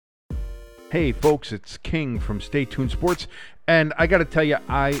Hey folks, it's King from Stay Tuned Sports, and I gotta tell you,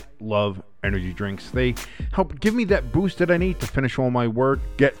 I love energy drinks. They help give me that boost that I need to finish all my work,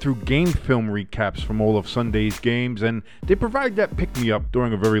 get through game film recaps from all of Sunday's games, and they provide that pick-me-up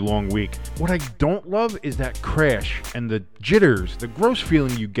during a very long week. What I don't love is that crash and the jitters, the gross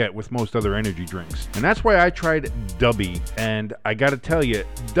feeling you get with most other energy drinks. And that's why I tried Dubby, and I gotta tell you,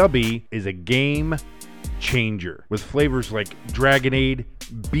 Dubby is a game changer with flavors like Dragonade,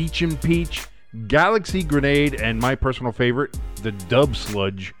 Beach and Peach, Galaxy Grenade, and my personal favorite, the Dub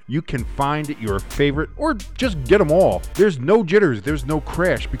Sludge. You can find your favorite or just get them all. There's no jitters, there's no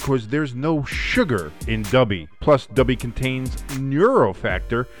crash because there's no sugar in Dubby. Plus, Dubby contains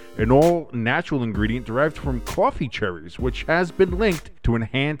Neurofactor, an all-natural ingredient derived from coffee cherries, which has been linked to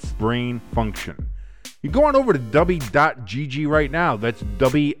enhance brain function. You go on over to Dubby.gg right now. That's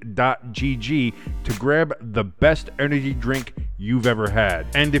Dubby.gg to grab the best energy drink you've ever had.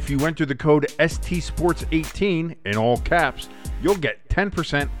 And if you enter the code STSports18 in all caps, you'll get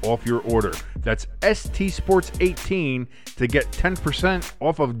 10% off your order. That's STSports18 to get 10%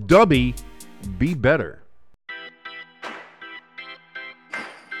 off of Dubby. Be better.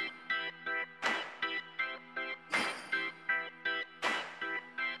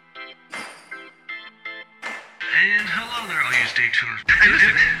 And hello there, all you stay tuners.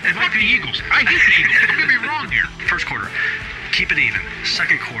 It might be the Eagles. I hate the Eagles. Don't get me wrong here. First quarter, keep it even.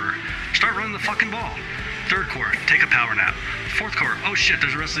 Second quarter, start running the fucking ball. Third quarter, take a power nap. Fourth quarter, oh shit,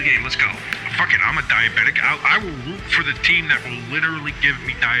 there's the rest of the game. Let's go. Fuck it, I'm a diabetic. I will root for the team that will literally give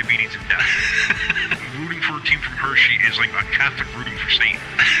me diabetes and death. Rooting for a team from Hershey is like a Catholic rooting for Satan.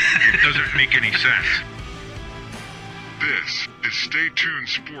 It doesn't make any sense. This is Stay Tuned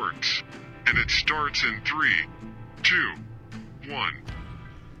Sports, and it starts in 3, 2, 1.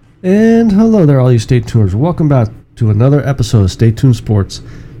 And hello there, all you Stay Tuners. Welcome back to another episode of Stay Tuned Sports.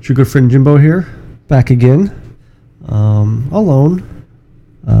 It's your good friend Jimbo here, back again, alone.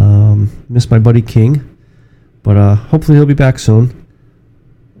 Missed my buddy King, but hopefully he'll be back soon.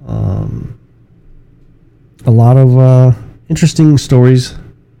 A lot of interesting stories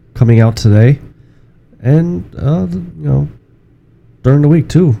coming out today, and during the week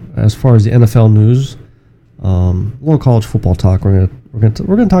too, as far as the NFL news. A little college football talk. We're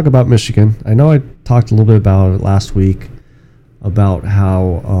gonna talk about Michigan. I know I talked a little bit about it last week about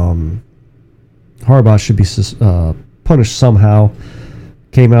how Harbaugh should be punished somehow.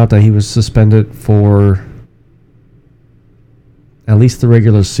 Came out that he was suspended for at least the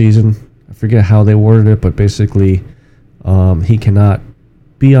regular season. I forget how they worded it, but basically he cannot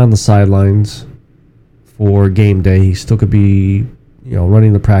be on the sidelines for game day. He still could be,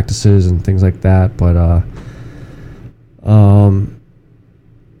 running the practices and things like that, but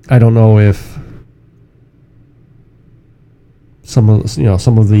I don't know if some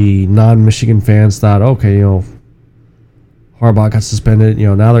of the non-Michigan fans thought, okay, Harbaugh got suspended,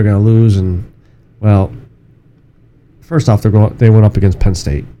 now they're going to lose, and well, first off, they went up against Penn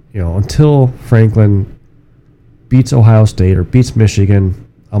State. Until Franklin beats Ohio State or beats Michigan,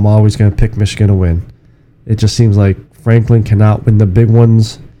 I'm always going to pick Michigan to win. It just seems like Franklin cannot win the big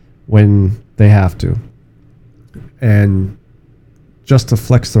ones when they have to. And just to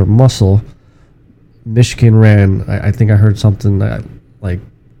flex their muscle, Michigan ran, I think I heard something like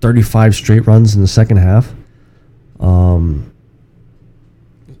 35 straight runs in the second half.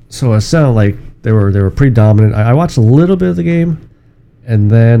 So it sounded like they were pretty dominant. I watched a little bit of the game, and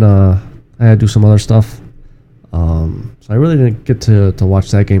then I had to do some other stuff. So I really didn't get to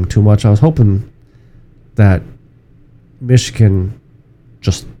watch that game too much. I was hoping that Michigan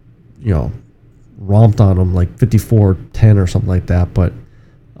just, romped on them like 54-10 or something like that. But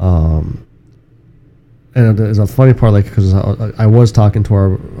and there's a funny part, like, because I was talking to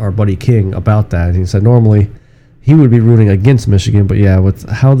our buddy King about that, and he said normally he would be rooting against Michigan, but yeah, with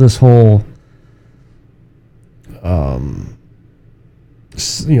how this whole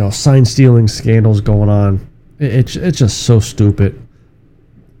sign stealing scandals going on, it's just so stupid.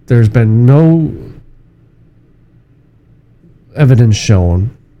 There's been no evidence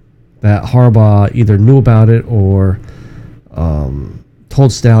shown that Harbaugh either knew about it or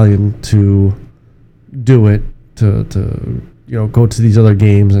told Stallion to do it, to go to these other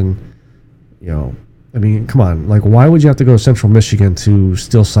games, and I mean, come on, like, why would you have to go to Central Michigan to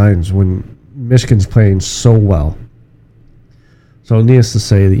steal signs when Michigan's playing so well? So needless to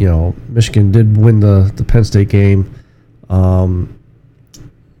say that Michigan did win the Penn State game.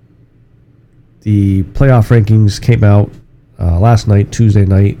 The playoff rankings came out last night, Tuesday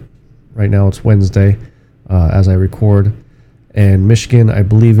night. Right now it's Wednesday as I record. And Michigan, I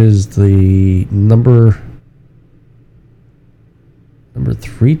believe, is the number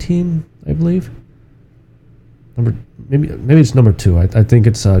 3 team I believe. Maybe it's number 2. I think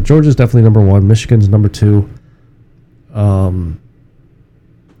it's Georgia's definitely number 1. Michigan's number 2.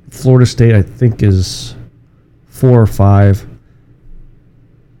 Florida State, I think, is 4 or 5.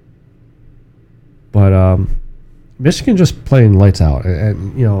 But Michigan just playing lights out.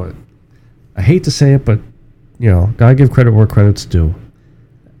 And you know, I hate to say it, but, you know, gotta give credit where credit's due.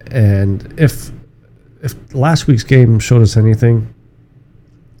 And if last week's game showed us anything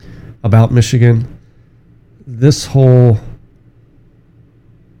about Michigan, this whole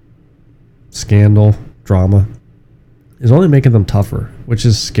scandal, drama, is only making them tougher, which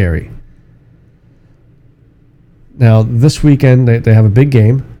is scary. Now, this weekend, they have a big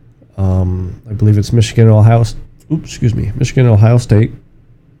game. I believe it's Michigan-Ohio State. Let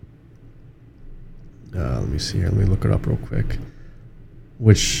me see here. Let me look it up real quick.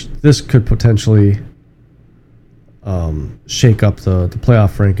 Which this could potentially shake up the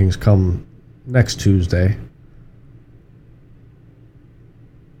playoff rankings come next Tuesday.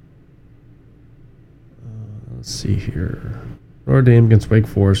 Let's see here. Notre Dame against Wake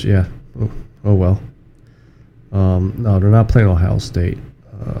Forest. Yeah. Oh well. No, they're not playing Ohio State.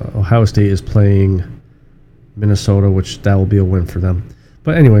 Ohio State is playing Minnesota, which that will be a win for them.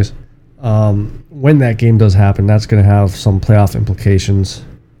 But anyways, when that game does happen, that's going to have some playoff implications.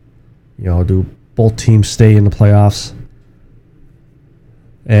 You know, do both teams stay in the playoffs?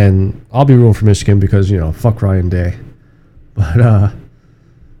 And I'll be rooting for Michigan because, you know, fuck Ryan Day. But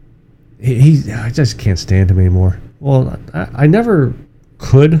I just can't stand him anymore. Well, I never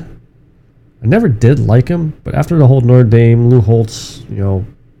could. I never did like him, but after the whole Notre Dame, Lou Holtz, you know,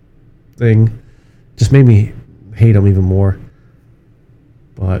 thing, just made me hate him even more.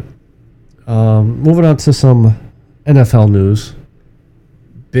 But moving on to some NFL news.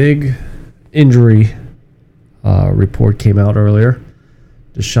 Big injury report came out earlier.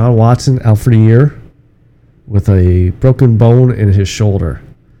 Deshaun Watson out for the year with a broken bone in his shoulder.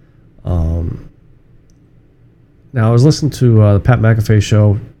 Now, I was listening to the Pat McAfee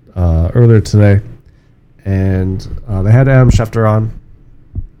show earlier today, and they had Adam Schefter on,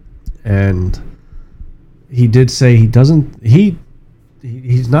 and he did say he's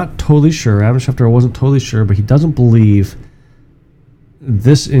not totally sure. Adam Schefter wasn't totally sure, but he doesn't believe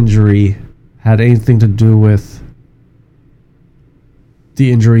this injury had anything to do with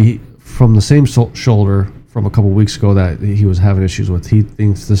the injury from the same shoulder from a couple weeks ago that he was having issues with. He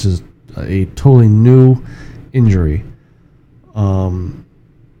thinks this is a totally new injury.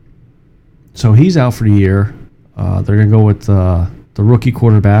 So he's out for the year. They're going to go with the rookie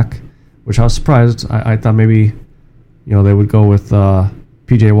quarterback, which I was surprised. I thought maybe, you know, they would go with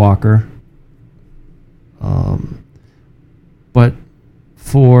P.J. Walker. But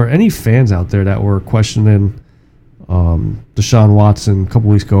for any fans out there that were questioning Deshaun Watson a couple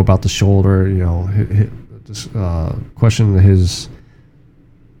weeks ago about the shoulder, you know, questioning his,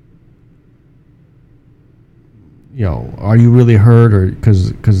 you know, are you really hurt? Or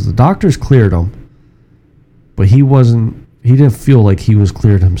because the doctors cleared him, but he didn't feel like he was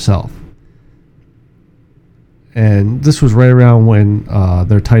cleared himself. And this was right around when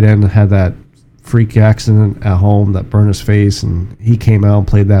their tight end had that freak accident at home that burned his face, and he came out and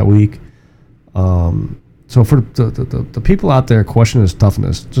played that week. So for the people out there questioning his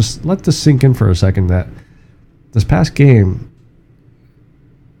toughness, just let this sink in for a second that this past game,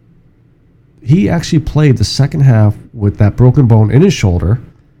 he actually played the second half with that broken bone in his shoulder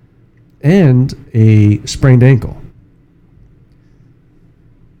and a sprained ankle.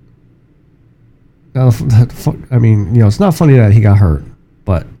 Now, I mean, you know, it's not funny that he got hurt,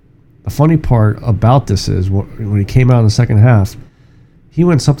 but the funny part about this is when he came out in the second half, he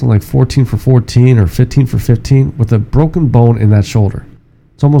went something like 14 for 14 or 15 for 15 with a broken bone in that shoulder.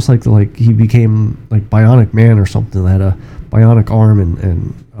 It's almost like he became like Bionic Man or something, that had a bionic arm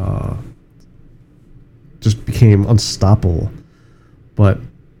and just became unstoppable. But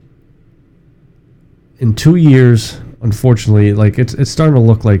in 2 years, unfortunately, like it's starting to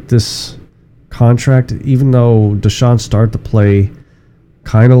look like this contract, even though Deshaun started to play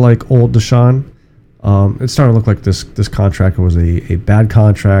kind of like old Deshaun, it's starting to look like this contract was a bad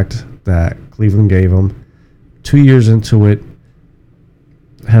contract that Cleveland gave him. 2 years into it,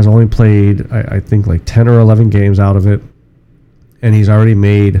 has only played, I think, like 10 or 11 games out of it, and he's already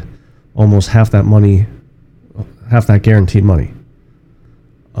made almost half that money, half that guaranteed money.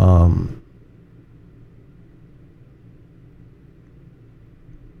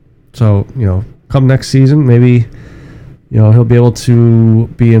 So, you know, come next season, maybe, you know, he'll be able to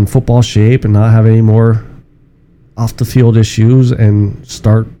be in football shape and not have any more off the field issues and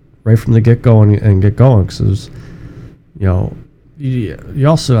start right from the get-go and get going. Because, you know, you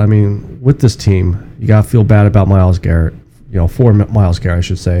also, I mean, with this team, you got to feel bad about Myles Garrett. For Myles Garrett, I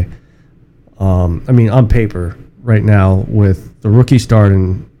should say. I mean, on paper, right now, with the rookie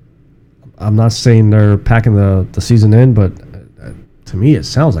starting, I'm not saying they're packing the season in, but to me, it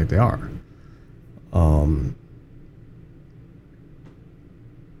sounds like they are.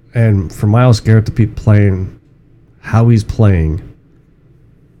 And for Myles Garrett to be playing how he's playing,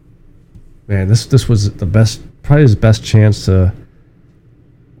 man, this was probably his best chance to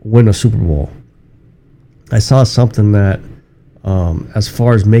win a Super Bowl. I saw something that, as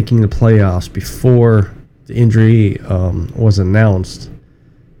far as making the playoffs before the injury was announced,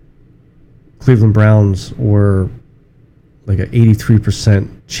 Cleveland Browns were like an 83%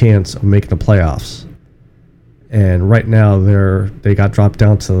 chance of making the playoffs. And right now they got dropped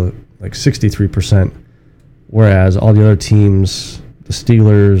down to like 63%, whereas all the other teams, the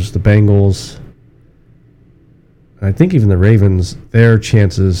Steelers, the Bengals, and I think even the Ravens, their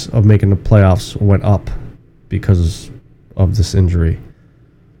chances of making the playoffs went up because of this injury.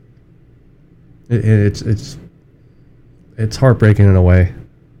 It's heartbreaking in a way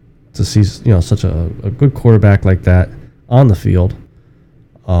to see such a good quarterback like that on the field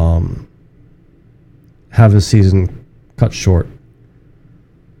have his season cut short.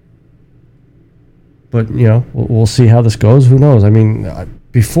 But we'll see how this goes. Who knows? I mean,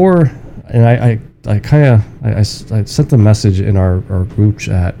 before, and I sent the message in our group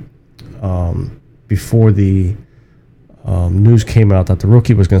chat before the news came out that the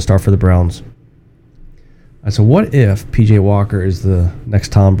rookie was going to start for the Browns. I said, what if PJ Walker is the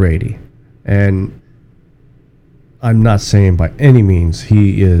next Tom Brady? And I'm not saying by any means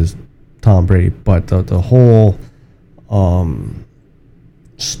he is Tom Brady, but the whole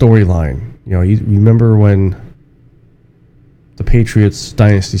storyline. You remember when the Patriots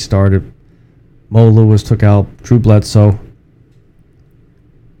dynasty started, Mo Lewis took out Drew Bledsoe,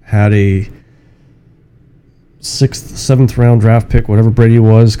 had a 6th, 7th round draft pick, whatever Brady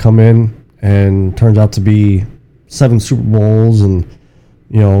was, come in, and turns out to be 7 Super Bowls and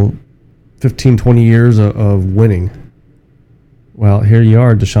 15, 20 years of winning. Well, here you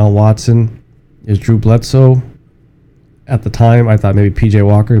are. Deshaun Watson is Drew Bledsoe. At the time, I thought maybe PJ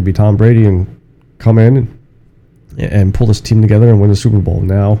Walker would be Tom Brady and come in and pull this team together and win the Super Bowl.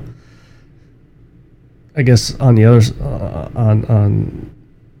 Now, I guess on the other on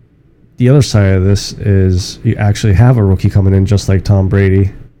the other side of this is you actually have a rookie coming in just like Tom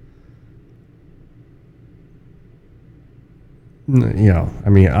Brady. I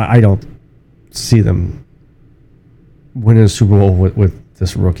mean, I don't see them winning a Super Bowl with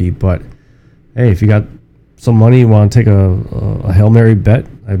this rookie, but hey, if you got some money, you want to take a Hail Mary bet,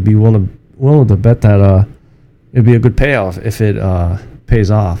 I'd be willing to bet that it'd be a good payoff if it pays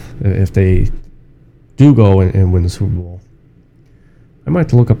off, if they do go and win the Super Bowl. I might have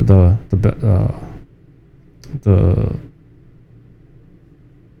to look up the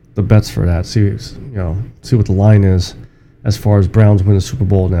bets for that. See what the line is as far as Browns win the Super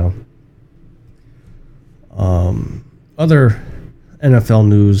Bowl now. Other NFL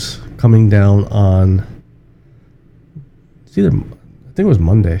news coming down on I think it was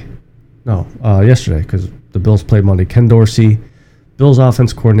Monday. No, yesterday, because the Bills played Monday. Ken Dorsey, Bills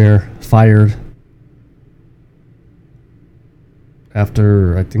offense coordinator, fired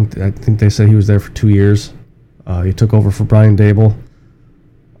after I think they said he was there for 2 years. He took over for Brian Daboll.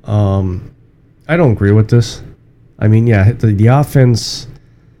 I don't agree with this. I mean, yeah, the offense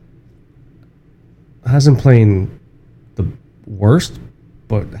hasn't played the worst,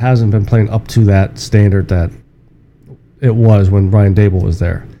 but hasn't been playing up to that standard that it was when Brian Daboll was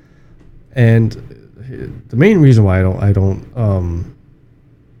there. And the main reason why I don't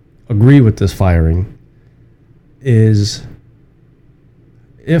agree with this firing is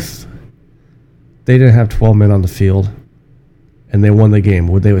if they didn't have 12 men on the field and they won the game,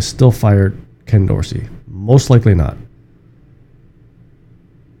 would they still fire Ken Dorsey? Most likely not.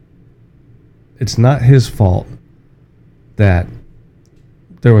 It's not his fault that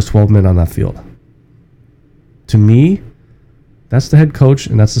there was 12 men on that field. To me, that's the head coach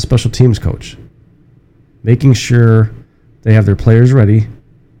and that's the special teams coach. Making sure they have their players ready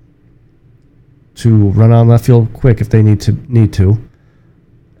to run on that field quick if they need to.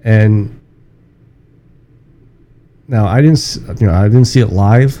 And now I didn't see it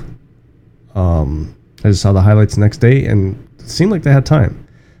live. I just saw the highlights the next day, and it seemed like they had time.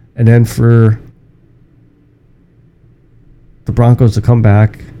 And then for the Broncos to come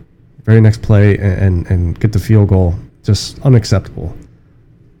back, very next play, and get the field goal, just unacceptable.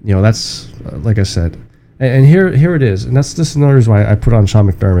 That's like I said, and here it is, and this is another reason why I put on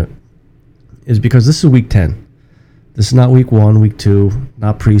Sean McDermott, is because this is week 10. This is not week 1, week 2,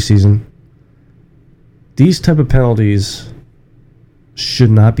 not preseason. These type of penalties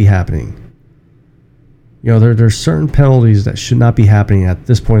should not be happening. You know, there's certain penalties that should not be happening at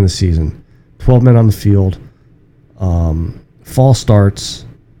this point in the season. 12 men on the field, false starts,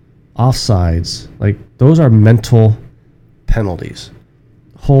 offsides. Like, those are mental penalties.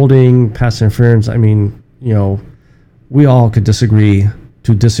 Holding, pass interference, I mean, you know, we all could disagree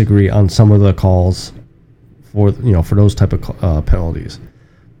on some of the calls for those type of penalties.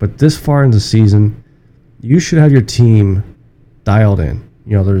 But this far in the season, you should have your team dialed in.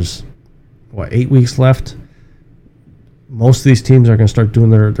 You know, there's 8 weeks left. Most of these teams are going to start doing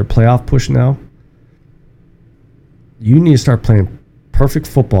their playoff push now. You need to start playing perfect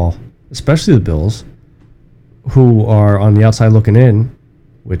football, especially the Bills, who are on the outside looking in,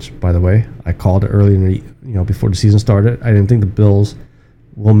 which, by the way, I called it early in the, before the season started. I didn't think the Bills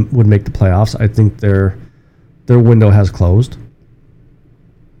would make the playoffs. I think their window has closed.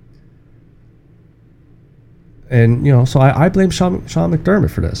 And, so I blame Sean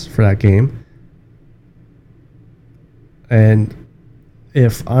McDermott for that game. And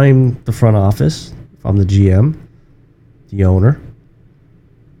if I'm the front office, if I'm the GM, the owner,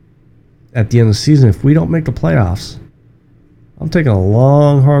 at the end of the season, if we don't make the playoffs, I'm taking a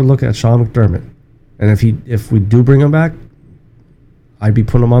long, hard look at Sean McDermott. And if we do bring him back, I'd be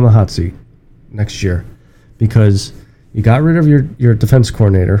putting him on the hot seat next year, because you got rid of your defense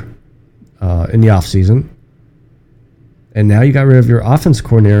coordinator in the offseason, and now you got rid of your offense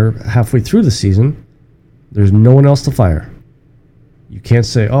coordinator halfway through the season. There's no one else to fire. You can't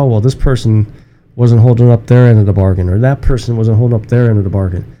say, oh, well, this person wasn't holding up their end of the bargain, or that person wasn't holding up their end of the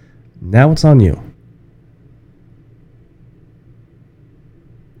bargain. Now it's on you.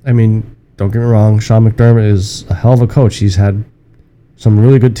 I mean, don't get me wrong, Sean McDermott is a hell of a coach. He's had some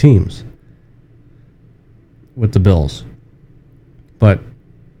really good teams with the Bills. But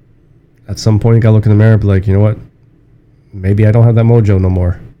at some point, you got to look in the mirror and be like, you know what? Maybe I don't have that mojo no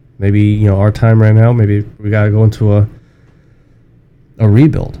more. Maybe, our time right now, maybe we got to go into a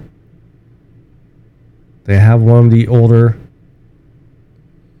rebuild. They have one of the older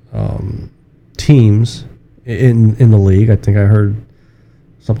teams in the league. I think I heard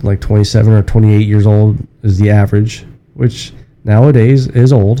something like 27 or 28 years old is the average, which nowadays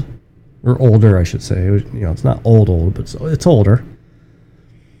is old, or older, I should say. It's not old, but it's older.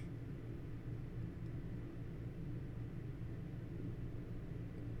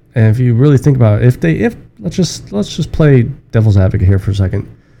 And if you really think about it, if let's just play devil's advocate here for a second.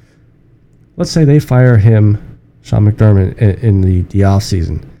 Let's say they fire him, Sean McDermott, in the off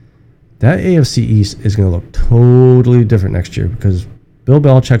season. That AFC East is going to look totally different next year, because Bill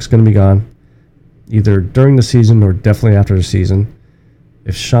Belichick's going to be gone, either during the season or definitely after the season.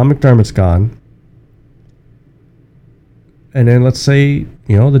 If Sean McDermott's gone, and then let's say,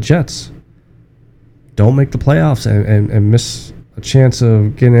 the Jets don't make the playoffs and miss a chance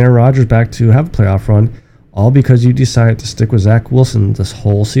of getting Aaron Rodgers back to have a playoff run, all because you decided to stick with Zach Wilson this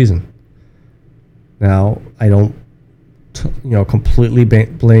whole season. Now, I don't, completely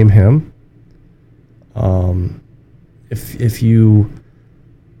blame him. If you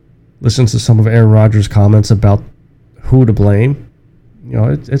listen to some of Aaron Rodgers' comments about who to blame,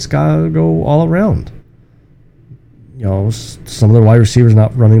 it's got to go all around. Some of the wide receivers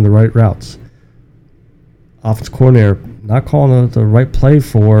not running the right routes. Offense coordinator not calling the right play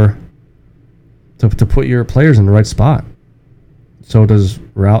to put your players in the right spot. So does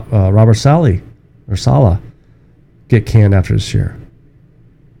Robert Saleh get canned after this year.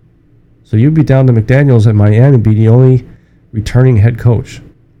 So you'd be down to McDaniels at Miami, be the only returning head coach.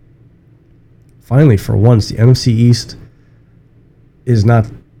 Finally, for once, the NFC East is not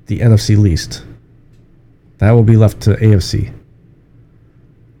the NFC least. That will be left to AFC.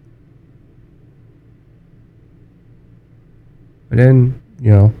 And then,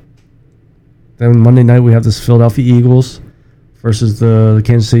 then Monday night we have this Philadelphia Eagles versus the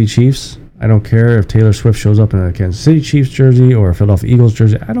Kansas City Chiefs. I don't care if Taylor Swift shows up in a Kansas City Chiefs jersey or a Philadelphia Eagles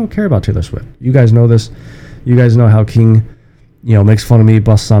jersey. I don't care about Taylor Swift. You guys know this. You guys know how King, makes fun of me,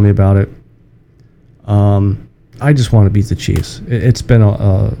 busts on me about it. I just want to beat the Chiefs. It's been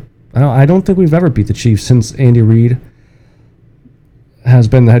I don't think we've ever beat the Chiefs since Andy Reid has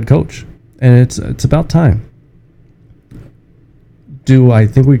been the head coach, and it's about time. Do I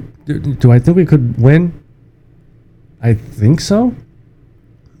think we could win? I think so.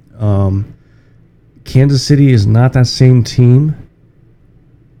 Kansas City is not that same team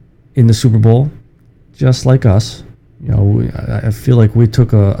in the Super Bowl, just like us. I feel like we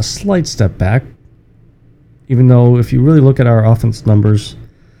took a slight step back, even though if you really look at our offense numbers,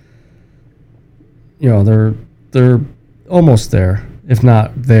 they're they're almost there, if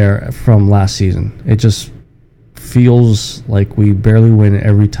not there, from last season. It just feels like we barely win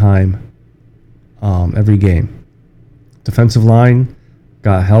every time, every game. Defensive line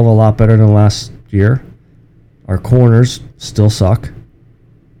got a hell of a lot better than last year. Our corners still suck.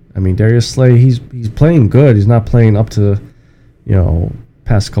 I mean, Darius Slay, he's playing good. He's not playing up to,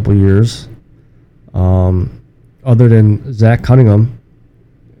 past couple years. Other than Zach Cunningham,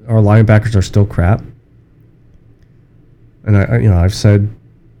 our linebackers are still crap. And I've said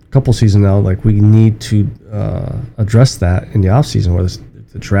a couple seasons now, like, we need to address that in the offseason, whether it's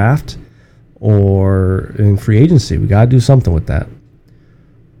the draft or in free agency. We got to do something with that.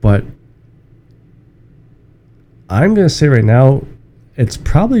 But I'm going to say right now, it's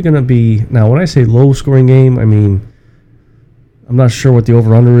probably going to be, now when I say low scoring game, I mean, I'm not sure what the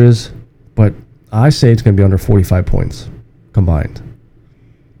over-under is, but I say it's going to be under 45 points combined.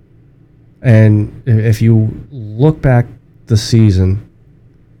 And if you look back the season,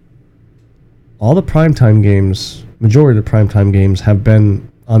 all the primetime games, majority of the primetime games have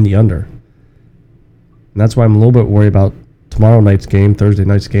been on the under. And that's why I'm a little bit worried about tomorrow night's game, Thursday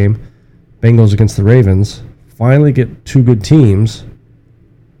night's game. Bengals against the Ravens. Finally get two good teams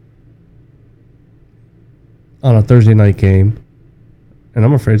on a Thursday night game. And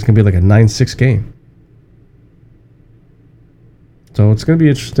I'm afraid it's going to be like a 9-6 game. So it's going to be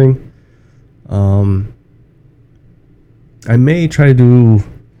interesting. I may try to do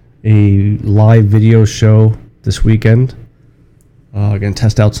a live video show this weekend. Going to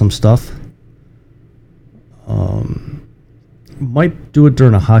test out some stuff. Might do it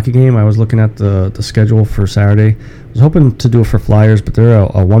during a hockey game. I was looking at the schedule for Saturday. I was hoping to do it for Flyers, but they're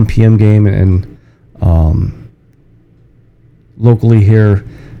a 1 p.m. game, and locally here,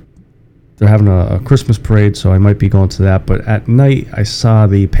 they're having a Christmas parade, so I might be going to that. But at night, I saw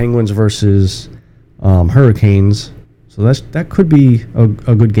the Penguins versus Hurricanes, so that could be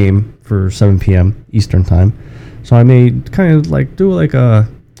a good game for 7 p.m. Eastern time. So I may kind of like do like a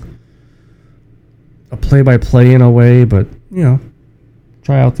play-by-play in a way, but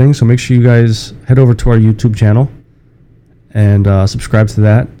try out things. So make sure you guys head over to our YouTube channel and subscribe to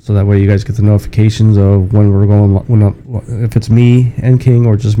that, so that way you guys get the notifications of when we're going. If it's me and King,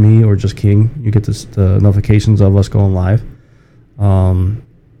 or just me, or just King, you get the notifications of us going live. And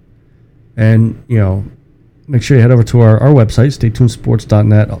make sure you head over to our website,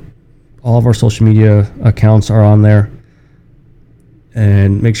 staytunesports.net. All of our social media accounts are on there.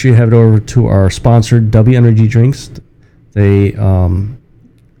 And make sure you head over to our sponsored W Energy Drinks. They,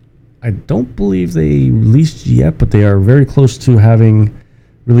 I don't believe they released yet, but they are very close to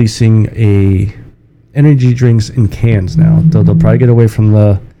releasing a energy drinks in cans now. They'll probably get away from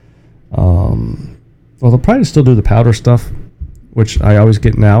the, they'll probably still do the powder stuff, which I always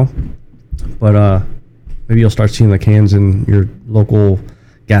get now. But maybe you'll start seeing the cans in your local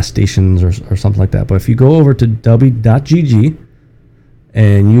gas stations or something like that. But if you go over to w.gg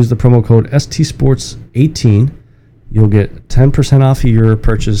and use the promo code STSports18, you'll get 10% off of your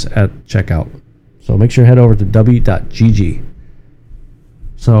purchase at checkout. So make sure you head over to w.gg.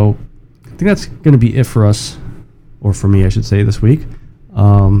 So I think that's going to be it for us, or for me, I should say, this week.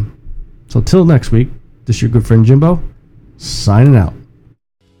 So till next week, this is your good friend Jimbo, signing out.